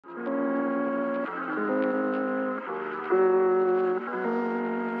Here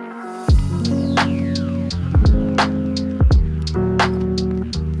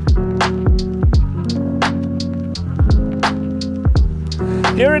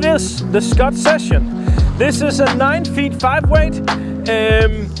it is, the Scott Session. This is a 9 feet 5 weight.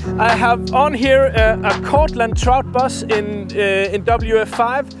 I have on here a Cortland trout bus in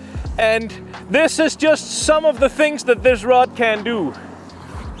WF5, and this is just some of the things that this rod can do.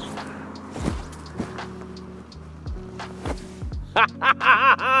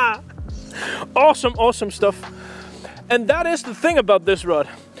 Awesome, awesome stuff. And that is the thing about this rod.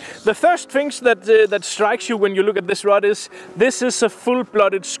 The first things that strikes you when you look at this rod is this is a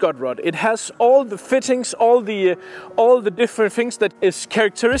full-blooded Scott rod. It has all the fittings, all the different things that is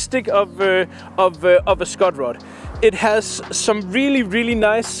characteristic of a Scott rod. It has some really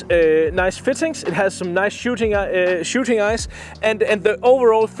nice fittings. It has some nice shooting eyes, and the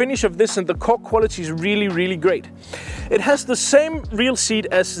overall finish of this and the cork quality is really great. It has the same reel seat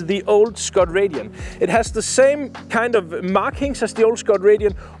as the old Scott Radian. It has the same kind of markings as the old Scott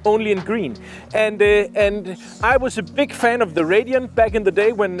Radian, only in green. And I was a big fan of the Radian back in the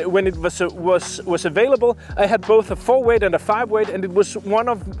day when it was available. I had both a 4-weight and a 5-weight, and it was one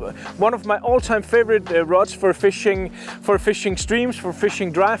of my all-time favorite rods for fishing streams, for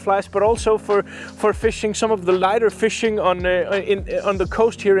fishing dry flies, but also for fishing some of the lighter fishing on the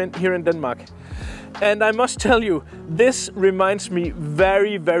coast here in Denmark. And I must tell you, this reminds me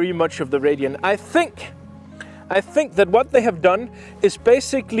very much of the Radian. I think that what they have done is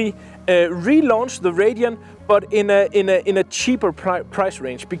basically relaunch the Radian, but in a cheaper price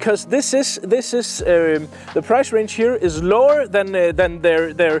range, because this is the price range here is lower than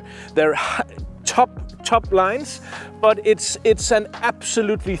their top lines, but it's an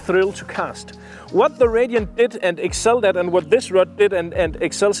absolutely thrill to cast. What the Radian did and excelled at, and what this rod did and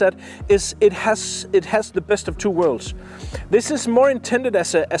excels at, is it has the best of two worlds. This is more intended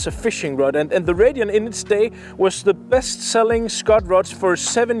as a fishing rod, and the Radian in its day was the best-selling Scott rods for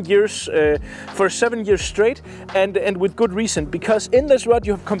 7 years straight, and with good reason, because in this rod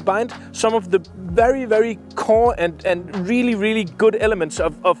you have combined some of the very core and really good elements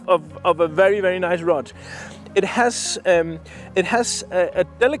of a very nice rod. It has a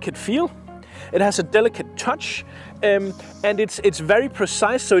delicate feel. It has a delicate touch, and it's very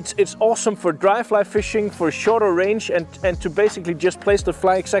precise. So it's awesome for dry fly fishing, for shorter range, and to basically just place the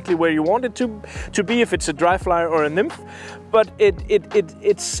fly exactly where you want it to be, if it's a dry fly or a nymph. But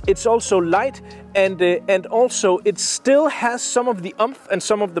it's also light, and also it still has some of the oomph and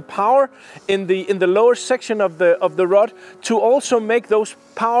some of the power in the lower section of the rod to also make those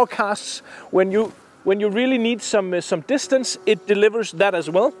power casts when you really need some distance. It delivers that as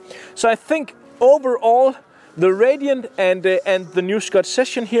well. So I think overall, the Radiant and the new Scott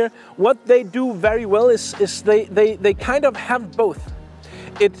Session here, what they do very well is they kind of have both.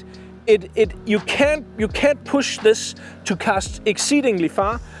 You can't push this to cast exceedingly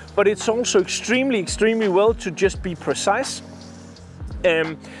far, but it's also extremely well to just be precise,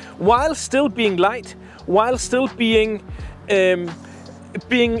 while still being light, while still being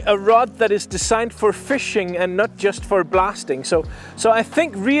a rod that is designed for fishing and not just for blasting. So I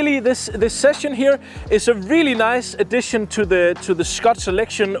think really this session here is a really nice addition to the Scott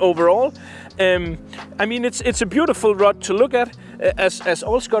selection overall. I mean, it's a beautiful rod to look at, as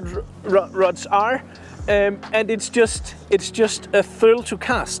all Scott rods are. And it's just a thrill to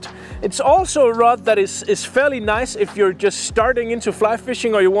cast. It's also a rod that is fairly nice if you're just starting into fly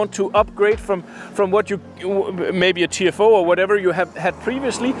fishing, or you want to upgrade from what you, maybe a TFO or whatever you have had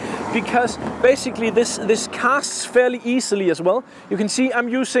previously, because basically this casts fairly easily as well. You can see I'm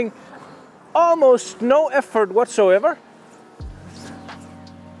using almost no effort whatsoever.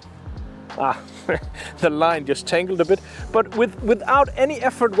 The line just tangled a bit, but without any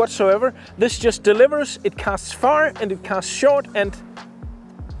effort whatsoever, this just delivers. It casts far and it casts short, and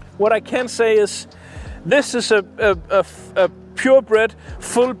what I can say is this is a purebred,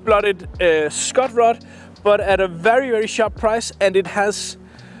 full-blooded Scott rod, but at a very sharp price, and it has,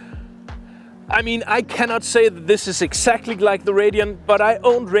 I mean, I cannot say that this is exactly like the Radian, but I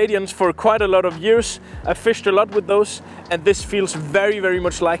owned Radians for quite a lot of years. I fished a lot with those, and this feels very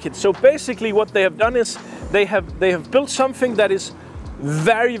much like it. So basically what they have done is they have built something that is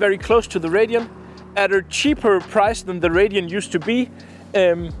very close to the Radian at a cheaper price than the Radian used to be,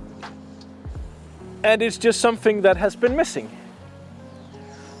 and it's just something that has been missing.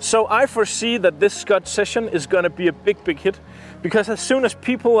 So I foresee that this Scott Session is going to be a big hit, because as soon as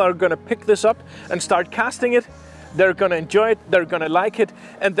people are going to pick this up and start casting it, they're going to enjoy it, they're going to like it,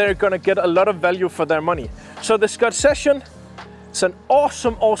 and they're going to get a lot of value for their money. So the Scott Session is an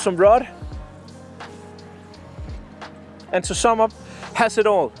awesome rod. and to sum up, has it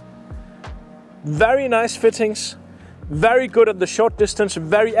all. Very nice fittings, very good at the short distance,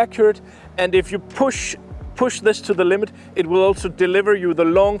 very accurate, and if you push this to the limit, it will also deliver you the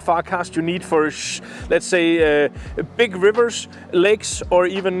long far cast you need for, let's say, big rivers, lakes, or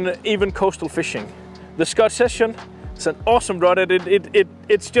even coastal fishing. The Scott Session, it's an awesome rod, and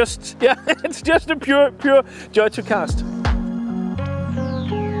it's just, yeah, it's just a pure joy to cast.